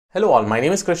Hello all, my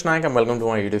name is Krishna and welcome to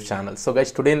my YouTube channel. So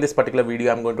guys, today in this particular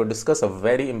video, I'm going to discuss a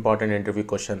very important interview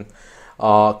question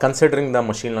considering the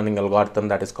machine learning algorithm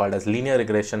that is called as linear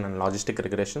regression and logistic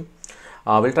regression.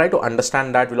 We'll try to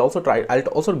understand that. I'll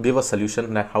also give a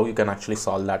solution that how you can actually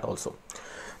solve that also.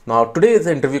 Now today's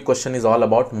interview question is all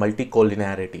about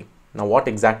multicollinearity. Now what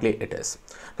exactly it is.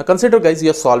 Now consider guys,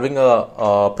 you're solving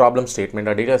a problem statement,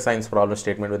 a data science problem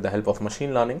statement with the help of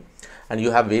machine learning. And you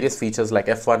have various features like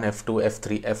F1, F2,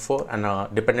 F3, F4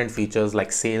 and dependent features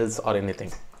like sales or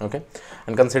anything. Okay,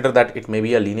 and consider that it may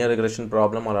be a linear regression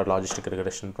problem or a logistic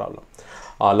regression problem.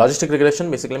 Logistic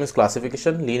regression basically means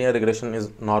classification. Linear regression is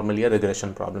normally a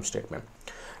regression problem statement.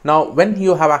 Now when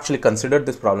you have actually considered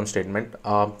this problem statement,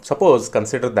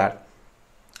 consider that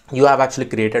you have actually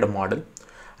created a model,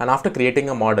 and after creating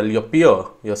a model,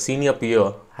 your senior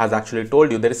peer has actually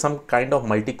told you there is some kind of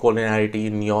multicollinearity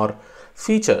in your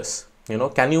features.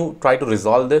 Can you try to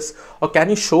resolve this, or can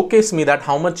you showcase me that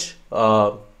how much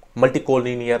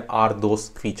multicollinear are those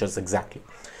features exactly?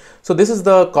 So this is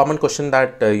the common question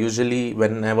that usually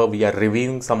whenever we are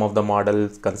reviewing some of the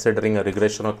models, considering a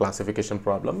regression or classification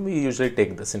problem, we usually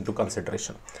take this into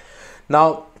consideration.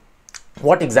 Now,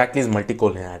 what exactly is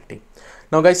multicollinearity?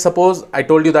 Now guys, suppose I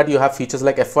told you that you have features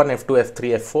like F1, F2,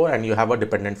 F3, F4 and you have a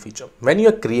dependent feature. When you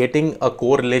are creating a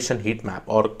correlation heat map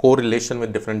or correlation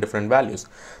with different value,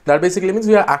 that basically means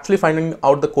we are actually finding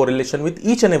out the correlation with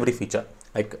each and every feature.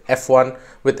 Like F1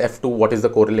 with F2, what is the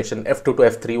correlation? F2 to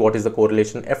F3, what is the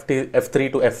correlation?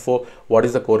 F3 to F4, what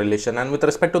is the correlation? And with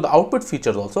respect to the output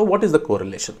features also, what is the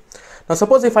correlation? Now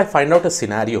suppose if I find out a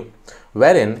scenario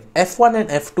wherein F1 and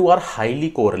F2 are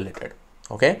highly correlated,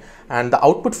 okay, and the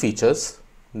output features,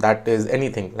 that is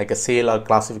anything like a sale or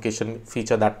classification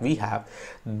feature that we have,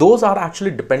 those are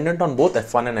actually dependent on both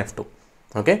F1 and F2.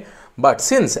 Okay, but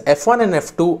since F1 and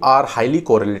F2 are highly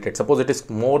correlated, suppose it is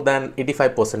more than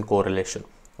 85% correlation,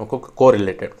 okay,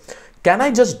 correlated, can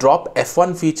I just drop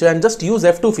F1 feature and just use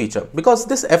F2 feature? Because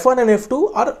this F1 and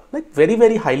F2 are like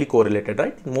very highly correlated,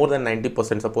 right? More than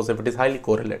 90%, suppose if it is highly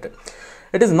correlated,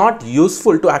 it is not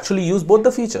useful to actually use both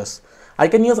the features. I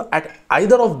can use at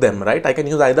either of them, right? I can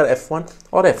use either F1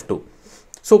 or F2.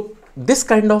 So this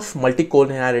kind of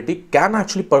multicollinearity can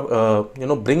actually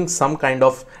bring some kind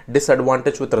of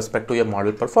disadvantage with respect to your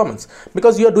model performance,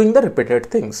 because you are doing the repeated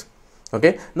things.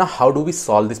 Okay, now how do we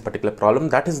solve this particular problem?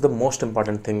 That is the most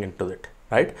important thing into it,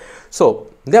 right? So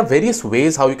there are various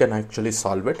ways how you can actually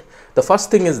solve it. The first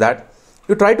thing is that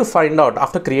you try to find out,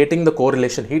 after creating the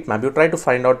correlation heat map, you try to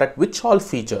find out that which all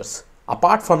features,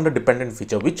 apart from the dependent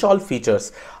feature, which all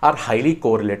features are highly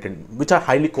correlated,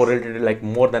 like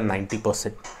more than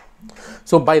 90%.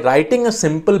 So by writing a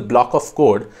simple block of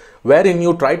code wherein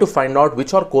you try to find out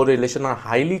which all correlation are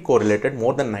highly correlated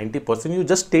more than 90%, you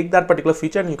just take that particular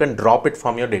feature and you can drop it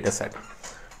from your data set,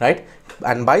 right?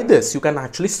 And by this, you can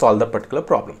actually solve the particular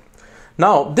problem.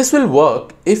 Now, this will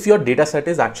work if your data set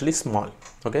is actually small.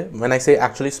 Okay, when I say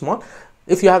actually small,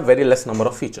 if you have very less number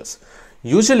of features.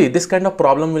 Usually this kind of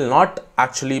problem will not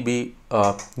actually be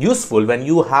useful when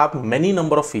you have many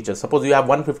number of features. Suppose you have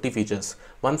 150 features,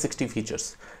 160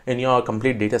 features in your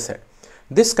complete data set.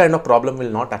 This kind of problem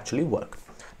will not actually work.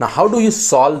 Now, how do you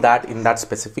solve that in that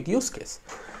specific use case?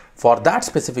 For that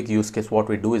specific use case, what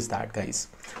we do is that, guys,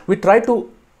 we try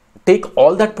to take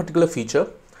all that particular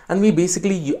feature and we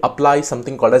basically apply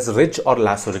something called as ridge or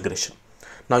lasso regression.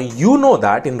 Now, you know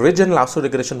that in ridge and lasso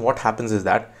regression, what happens is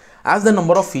that as the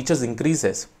number of features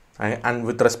increases, right, and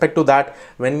with respect to that,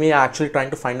 when we are actually trying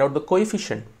to find out the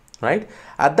coefficient, right,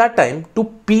 at that time, to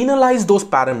penalize those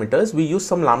parameters, we use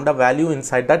some lambda value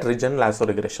inside that ridge and lasso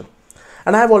regression.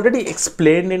 And I have already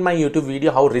explained in my YouTube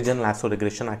video how ridge and lasso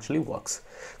regression actually works.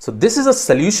 So this is a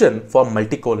solution for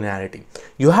multicollinearity.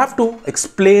 You have to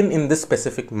explain in this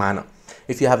specific manner.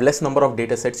 If you have less number of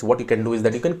data sets, what you can do is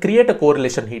that you can create a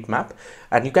correlation heat map,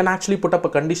 and you can actually put up a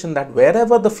condition that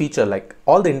wherever the feature, like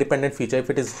all the independent feature, if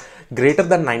it is greater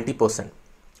than 90%,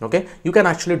 okay, you can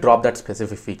actually drop that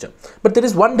specific feature. But there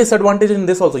is one disadvantage in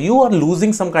this also. You are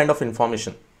losing some kind of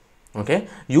information. Okay,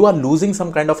 you are losing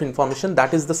some kind of information.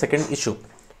 That is the second issue.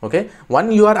 Okay,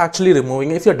 one, you are actually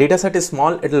removing. If your data set is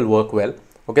small, it will work well.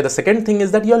 Okay, the second thing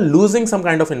is that you are losing some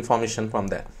kind of information from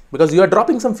there because you are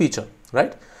dropping some feature,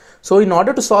 right? So in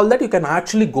order to solve that, you can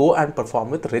actually go and perform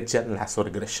with ridge and lasso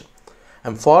regression.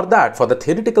 And for that, for the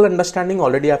theoretical understanding,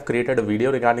 already I've created a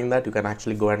video regarding that. You can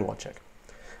actually go and watch it.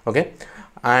 Okay,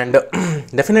 and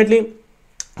definitely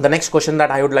the next question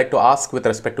that I would like to ask with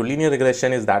respect to linear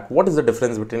regression is that what is the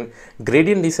difference between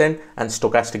gradient descent and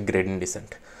stochastic gradient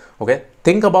descent? Okay,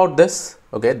 think about this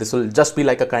Okay, this will just be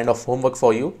like a kind of homework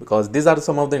for you, because these are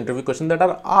some of the interview questions that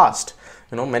are asked.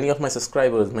 You know, many of my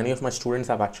subscribers, many of my students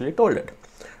have actually told it,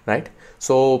 right?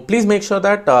 So please make sure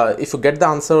that if you get the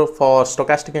answer for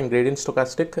stochastic and gradient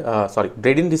stochastic,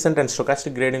 gradient descent and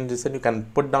stochastic gradient descent, you can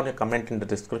put down your comment in the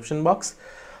description box,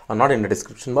 or not in the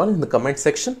description box, in the comment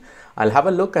section. I'll have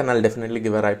a look and I'll definitely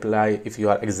give a reply if you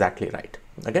are exactly right.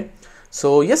 Okay.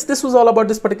 So yes, this was all about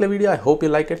this particular video. I hope you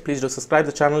like it. Please do subscribe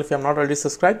the channel if you have not already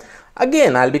subscribed.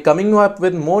 Again, I'll be coming up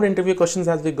with more interview questions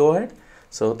as we go ahead.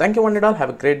 So thank you one and all. Have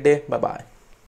a great day. Bye bye.